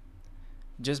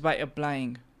just by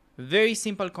applying very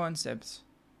simple concepts,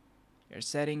 you're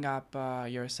setting up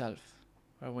yourself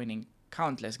for winning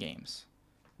countless games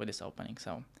with this opening.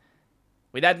 So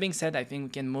with that being said, I think we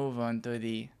can move on to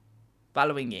the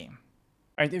following game.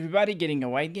 Alright, everybody, getting a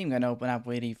white game. Gonna open up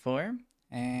with e4.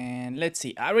 And let's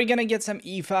see, are we gonna get some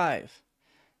e5?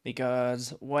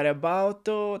 Because we're about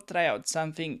to try out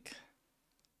something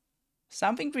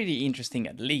pretty interesting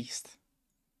at least.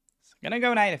 So gonna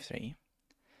go knight f3.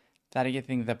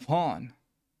 Targeting the pawn.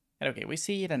 And okay, we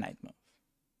see the knight move.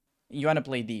 You wanna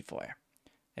play d4.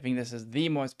 I think this is the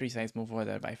most precise move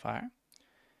order by far.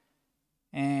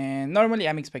 And normally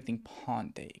I'm expecting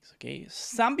pawn takes, okay?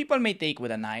 Some people may take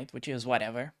with a knight, which is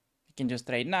whatever. You can just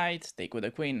trade knights, take with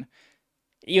a queen.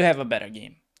 You have a better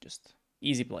game. Just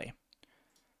easy play.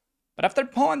 But after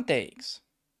pawn takes,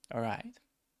 alright,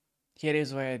 here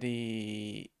is where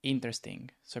the interesting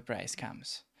surprise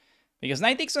comes. Because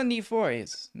knight takes on d4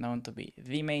 is known to be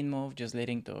the main move, just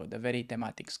leading to the very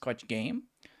thematic Scotch game.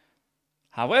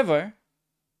 However,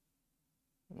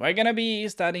 we're gonna be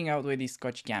starting out with the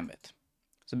Scotch Gambit.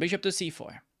 So bishop to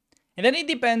c4. And then it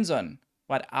depends on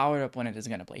what our opponent is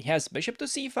gonna play. He has bishop to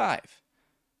c5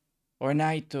 or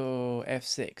knight to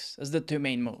f6 as the two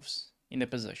main moves in the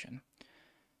position.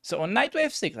 So on knight to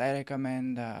f6, I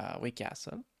recommend we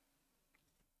castle.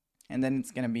 And then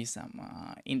it's gonna be some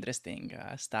interesting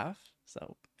stuff.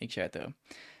 So make sure to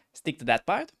stick to that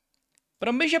part. But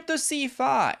on bishop to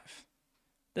c5,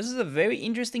 this is a very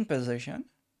interesting position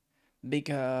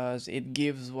because it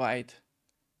gives white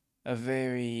a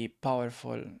very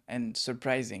powerful and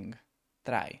surprising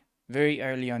try very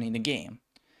early on in the game.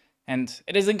 And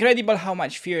it is incredible how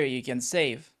much fury you can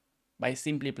save by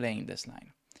simply playing this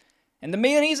line. And the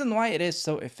main reason why it is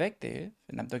so effective,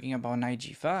 and I'm talking about knight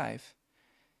g5,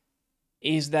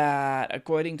 is that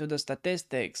according to the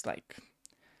statistics, like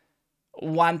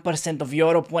 1% of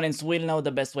your opponents will know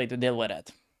the best way to deal with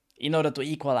it in order to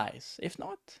equalize. If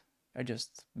not, they're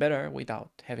just better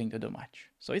without having to do much.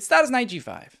 So it starts knight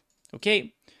g5,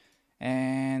 okay?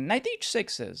 And knight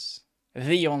h6 is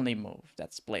the only move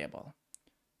that's playable.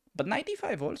 But knight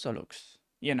e5 also looks,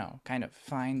 you know, kind of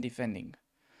fine defending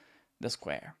the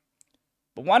square.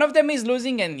 But one of them is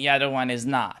losing and the other one is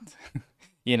not.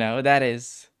 You know, that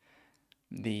is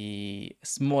the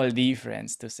small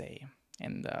difference to say.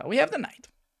 And we have the knight.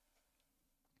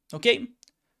 Okay.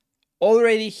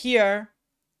 Already here,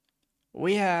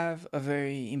 we have a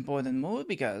very important move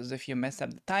because if you mess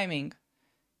up the timing,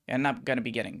 you're not going to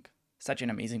be getting such an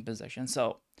amazing position.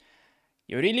 So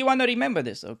you really want to remember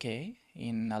this, okay?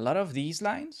 In a lot of these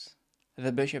lines,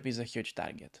 the bishop is a huge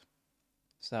target.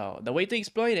 So the way to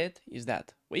exploit it is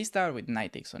that we start with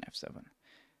knight takes on f7.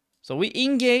 So we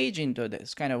engage into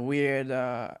this kind of weird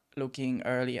looking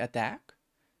early attack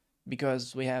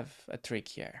because we have a trick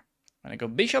here. When I go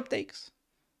bishop takes,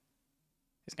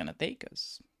 it's gonna take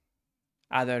us.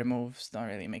 Other moves don't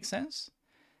really make sense.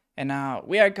 And now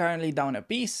we are currently down a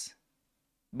piece,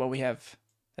 but we have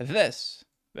this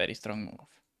very strong move.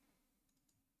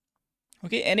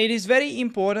 Okay, and it is very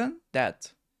important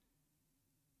that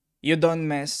you don't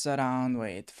mess around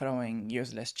with throwing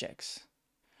useless checks.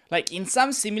 Like in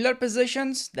some similar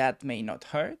positions, that may not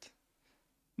hurt,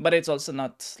 but it's also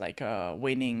not like a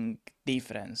winning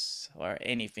difference or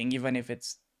anything, even if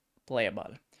it's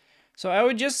playable. So I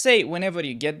would just say whenever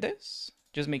you get this,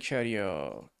 just make sure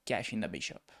you cash in the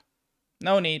bishop.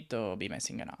 No need to be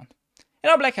messing around. And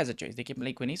now black has a choice. They can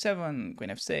play queen e7, queen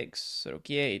f6, rook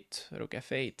e8, rook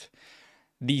f8,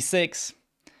 d6.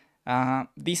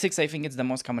 D6, I think it's the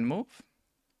most common move,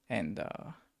 and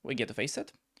we get to face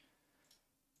it.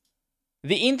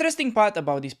 The interesting part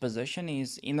about this position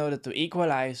is in order to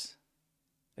equalize,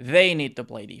 they need to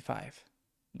play d5.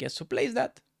 Guess who plays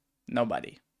that?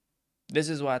 Nobody. This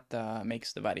is what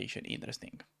makes the variation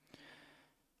interesting.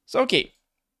 So, okay,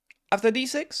 after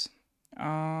d6,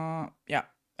 yeah,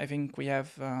 I think we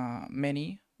have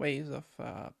many ways of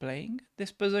playing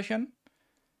this position.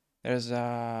 There's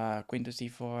queen to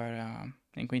c4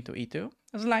 and queen to e2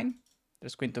 as a line.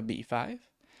 There's queen to b5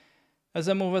 as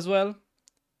a move as well.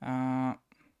 Yeah.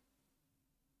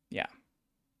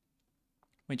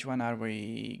 Which one are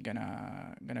we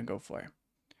gonna go for?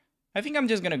 I think I'm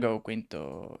just gonna go queen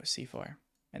to c4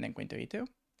 and then queen to e2.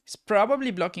 It's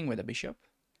probably blocking with a bishop.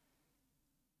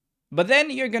 But then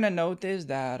you're gonna notice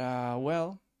that,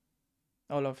 well,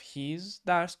 all of his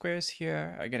dark squares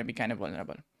here are gonna be kind of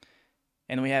vulnerable.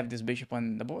 And we have this bishop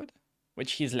on the board,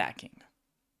 which he's lacking.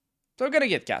 So we're gonna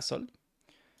get castled.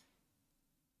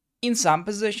 In some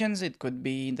positions, it could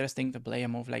be interesting to play a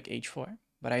move like h4,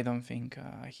 but I don't think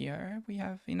here we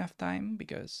have enough time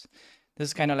because this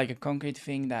is kind of like a concrete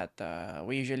thing that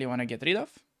we usually want to get rid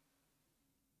of.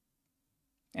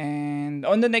 And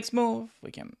on the next move, we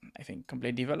can, I think,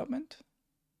 complete development.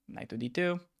 Knight to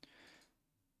d2.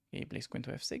 He plays queen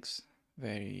to f6.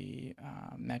 Very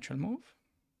natural move.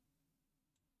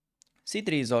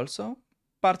 c3 is also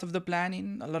part of the plan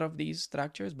in a lot of these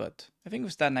structures, but I think we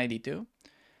start knight d2.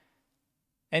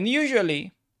 And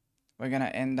usually, we're gonna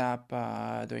end up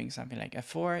doing something like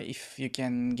f4. If you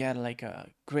can get like a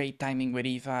great timing with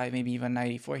e5, maybe even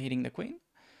knight e4 hitting the queen,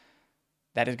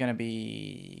 that is gonna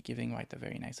be giving white a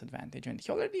very nice advantage. And he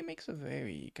already makes a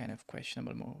very kind of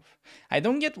questionable move. I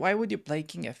don't get why would you play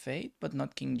king f8 but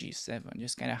not king g7,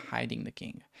 just kind of hiding the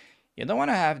king. You don't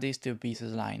want to have these two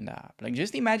pieces lined up. Like,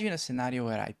 just imagine a scenario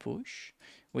where I push,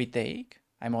 we take,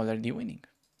 I'm already winning.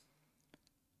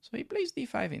 So he plays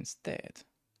d5 instead.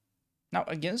 Now,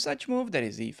 against such move, there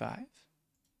is e5.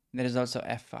 There is also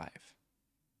f5.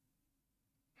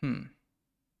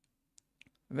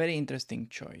 Very interesting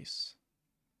choice.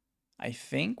 I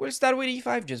think we'll start with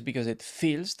e5 just because it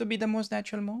feels to be the most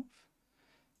natural move.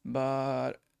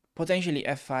 But potentially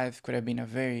f5 could have been a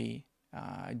very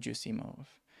juicy move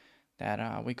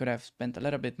that we could have spent a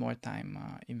little bit more time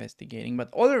investigating.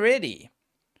 But already,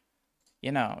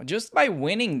 you know, just by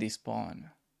winning this pawn,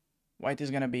 white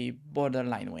is going to be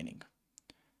borderline winning.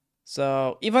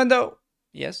 So even though,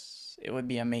 yes, it would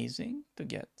be amazing to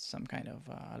get some kind of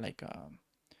like a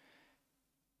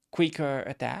quicker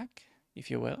attack, if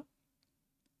you will.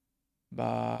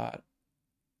 But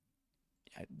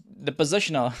yeah, the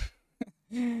positional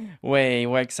way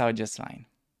works out just fine.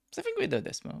 So I think we do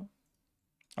this move.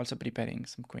 Also preparing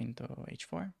some queen to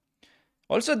h4.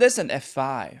 Also this and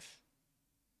f5.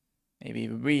 Maybe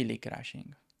really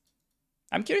crashing.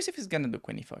 I'm curious if he's gonna do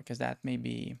queen e4, because that may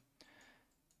be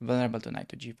vulnerable to knight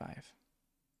to g5.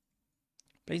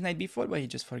 Plays knight b4, but he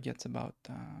just forgets about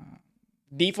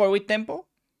d4 with tempo.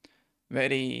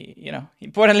 Very, you know,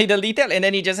 important little detail. And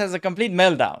then he just has a complete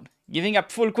meltdown. Giving up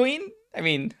full queen? I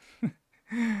mean,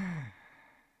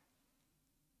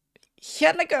 he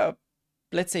had like a,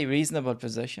 let's say, reasonable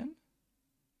position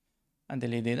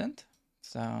until he didn't.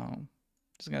 So,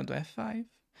 just gonna do f5.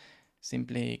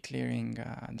 Simply clearing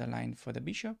the line for the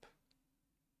bishop.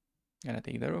 Gonna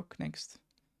take the rook next.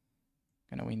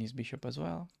 Gonna win his bishop as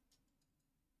well.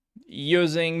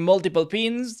 Using multiple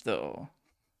pins, though,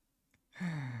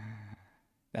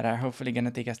 that are hopefully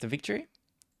gonna take us to victory.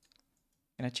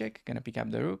 Gonna check, gonna pick up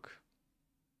the rook.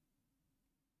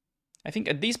 I think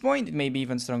at this point, it may be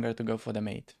even stronger to go for the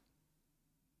mate.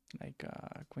 Like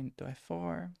queen to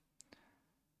f4.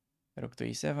 Rook to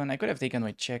e7. I could have taken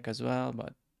with check as well,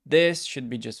 but this should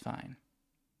be just fine.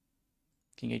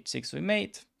 King h6 we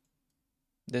mate.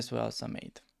 This will also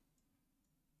mate.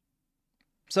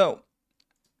 So,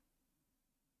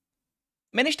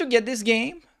 managed to get this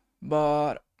game,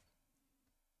 but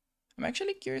I'm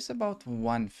actually curious about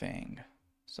one thing.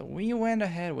 So we went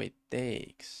ahead with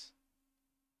takes.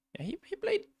 Yeah, he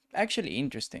played actually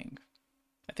interesting.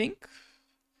 I think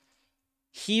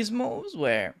his moves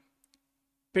were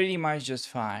pretty much just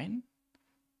fine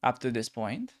up to this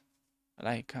point.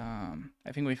 Like,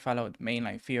 I think we followed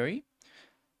mainline theory.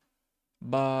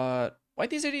 But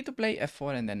white is ready to play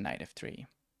f4 and then knight f3.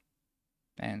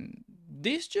 And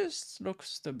this just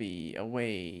looks to be a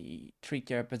way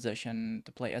trickier position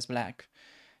to play as black.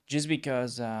 Just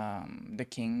because the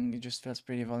king just feels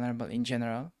pretty vulnerable in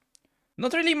general.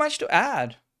 Not really much to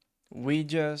add. We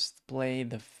just play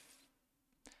the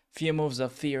few moves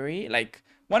of theory. Like,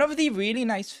 one of the really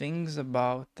nice things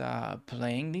about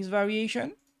playing this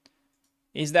variation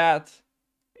is that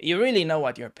you really know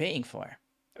what you're paying for.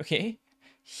 Okay?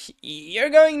 You're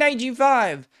going knight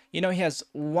g5. You know, he has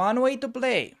one way to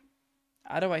play.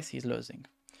 Otherwise, he's losing.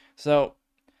 So,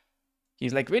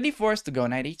 he's like really forced to go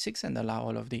knight h6 and allow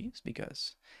all of these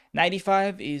because knight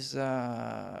e5 is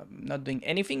not doing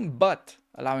anything but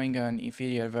allowing an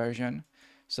inferior version.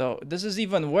 So, this is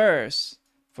even worse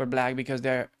for black because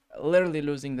they're literally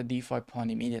losing the d4 pawn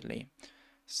immediately.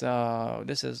 So,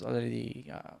 this is already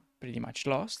pretty much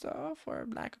lost for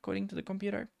black according to the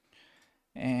computer.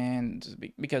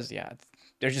 And because, yeah,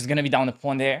 they're just going to be down a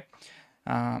pawn there.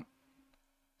 I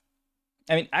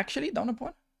mean, actually, down a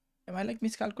pawn? Am I like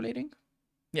miscalculating?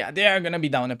 Yeah, they are going to be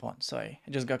down a pawn. Sorry,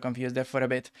 I just got confused there for a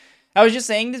bit. I was just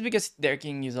saying this because their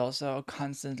king is also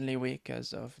constantly weak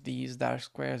because of these dark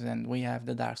squares, and we have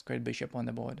the dark square bishop on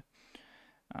the board.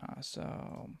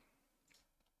 So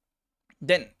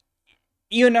then,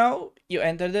 you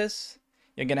enter this,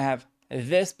 you're gonna have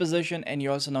this position, and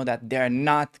you also know that they're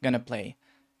not gonna play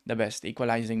the best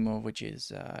equalizing move, which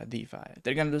is d5.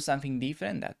 They're gonna do something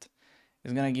different that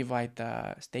is gonna give white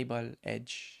a stable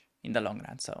edge in the long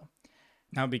run. So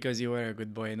now, because you were a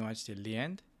good boy and watched till the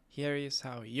end, here is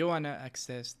how you wanna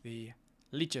access the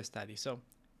Lichess study. So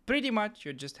pretty much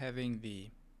you're just having the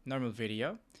normal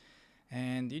video,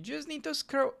 and you just need to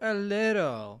scroll a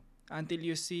little until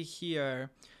you see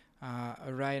here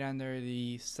right under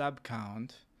the sub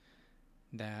count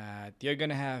that you're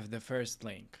gonna have the first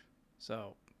link.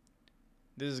 So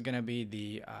this is gonna be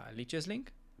the Lichess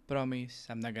link. Promise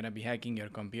I'm not gonna be hacking your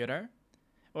computer,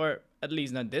 or at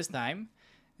least not this time.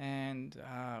 And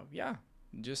yeah,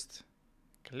 just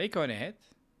click on it,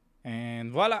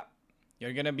 and voila,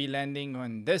 you're gonna be landing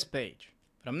on this page.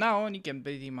 From now on, you can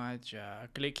pretty much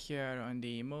click here on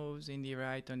the moves in the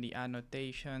right, on the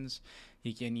annotations.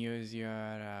 You can use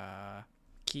your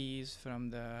keys from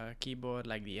the keyboard,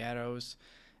 like the arrows,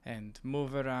 and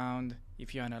move around.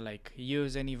 If you wanna like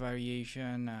use any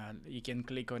variation, you can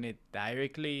click on it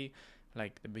directly,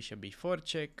 like the bishop b4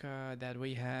 check that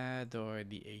we had, or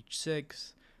the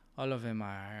h6. All of them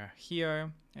are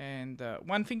here. And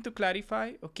one thing to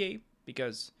clarify, okay,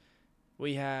 because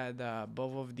we had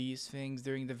both of these things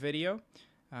during the video.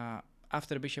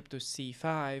 After bishop to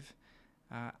c5,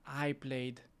 I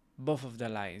played both of the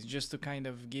lines just to kind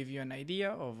of give you an idea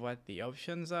of what the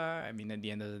options are. I mean, at the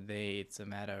end of the day, it's a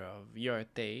matter of your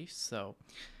taste. So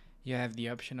you have the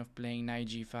option of playing knight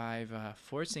g5,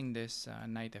 forcing this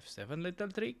knight f7 little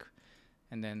trick,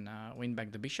 and then win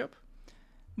back the bishop.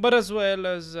 But as well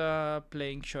as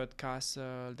playing short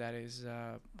castle, that is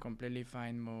a completely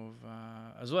fine move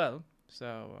as well.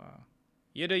 So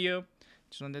you do you.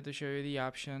 Just wanted to show you the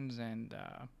options, and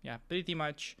yeah, pretty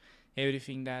much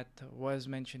everything that was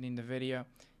mentioned in the video,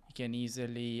 you can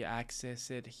easily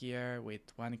access it here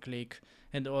with one click.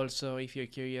 And also, if you're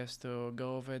curious to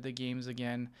go over the games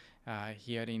again,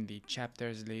 here in the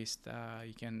chapters list,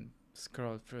 you can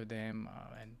scroll through them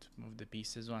and move the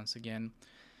pieces once again,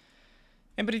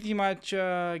 and pretty much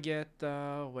get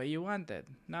where you wanted.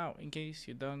 Now, in case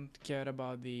you don't care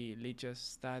about the Lichess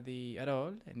study at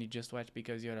all, and you just watch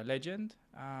because you're a legend,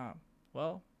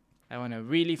 well, I want to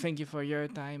really thank you for your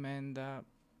time, and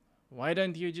why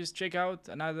don't you just check out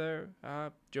another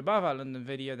Jabava London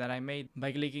video that I made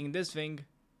by clicking this thing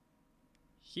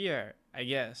here, I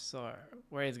guess, or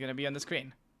where it's gonna be on the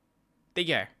screen. Take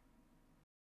care.